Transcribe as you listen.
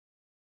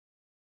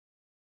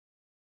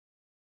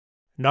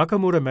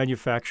Nakamura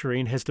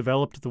Manufacturing has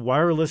developed the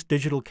wireless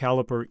digital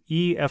caliper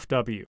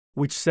EFW,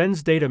 which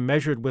sends data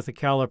measured with a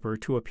caliper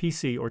to a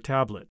PC or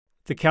tablet.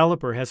 The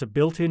caliper has a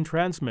built-in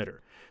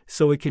transmitter,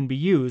 so it can be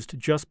used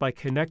just by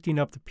connecting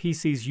up the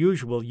PC's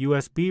usual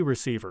USB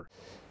receiver.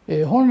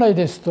 本来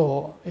です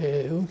と、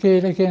受け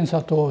入れ検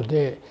査等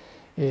で、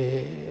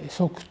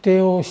測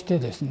定をして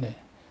ですね、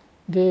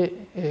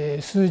で、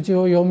数字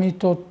を読み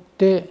取っ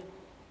て、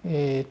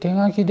手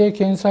書きで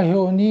検査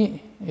表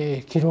に、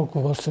記録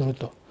をする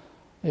と、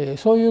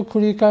そういう繰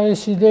り返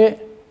し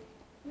で、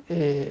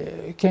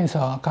検査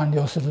が完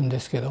了するんで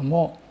すけど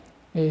も、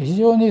非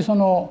常にそ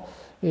の、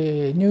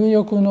入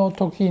力の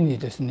時に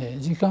ですね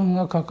時間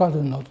がかか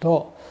るの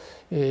と、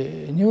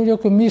入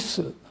力ミ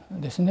ス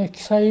ですね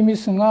記載ミ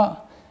ス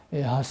が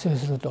発生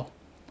すると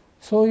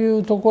そうい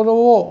うところ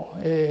を、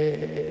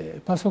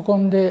パソコ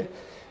ンで、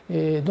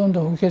どん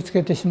どん受け付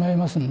けてしまい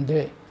ますの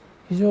で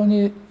非常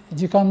に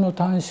時間の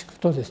短縮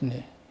とです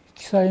ね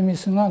記載ミ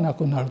スがな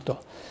くなる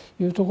と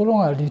いうところ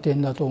が利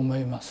点だと思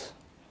います。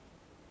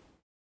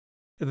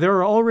There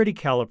are already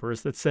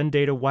calipers that send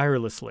data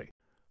wirelessly.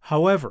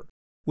 However,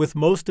 with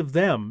most of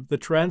them, the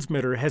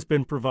transmitter has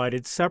been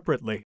provided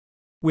separately.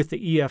 With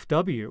the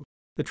EFW,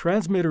 the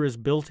transmitter is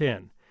built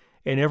in,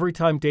 and every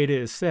time data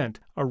is sent,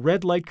 a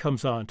red light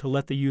comes on to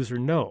let the user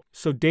know,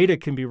 so data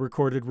can be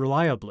recorded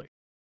reliably.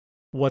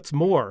 What's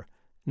more,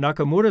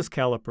 Nakamura's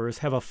calipers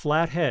have a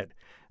flat head,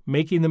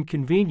 making them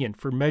convenient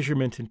for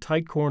measurement in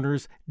tight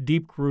corners,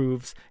 deep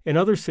grooves, and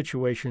other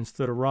situations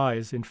that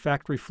arise in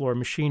factory floor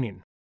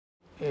machining.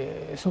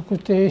 測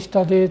定し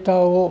たデータ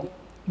を、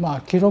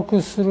記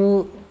録す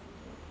る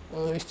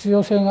必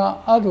要性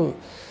がある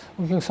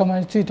お客様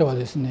については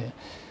ですね、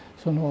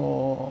そ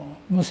の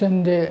無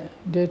線で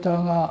データ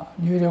が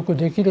入力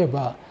できれ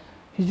ば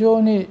非常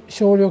に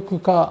省力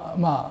化、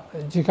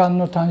時間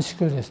の短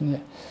縮です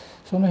ね、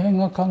その辺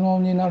が可能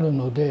になる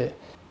ので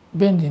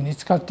便利に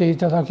使ってい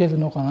ただける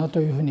のかな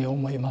というふうに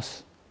思いま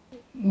す。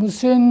無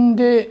線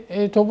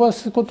で飛ば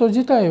すこと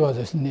自体は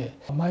ですね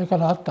前か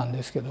らあったん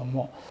ですけど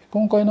も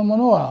今回のも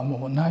のは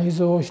もう内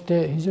蔵し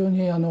て非常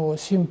に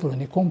シンプル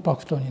にコンパ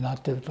クトにな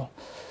っていると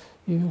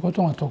いうこ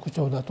とが特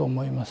徴だと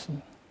思います。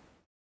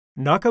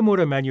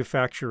Nakamura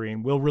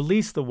Manufacturing will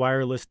release the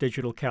wireless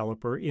digital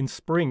caliper in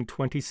spring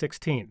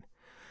 2016.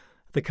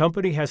 The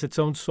company has its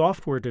own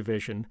software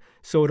division,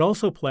 so it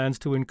also plans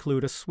to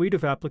include a suite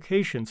of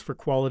applications for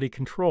quality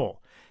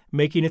control,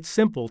 making it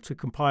simple to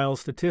compile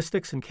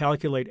statistics and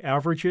calculate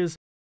averages,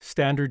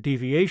 standard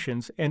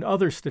deviations, and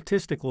other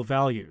statistical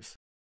values.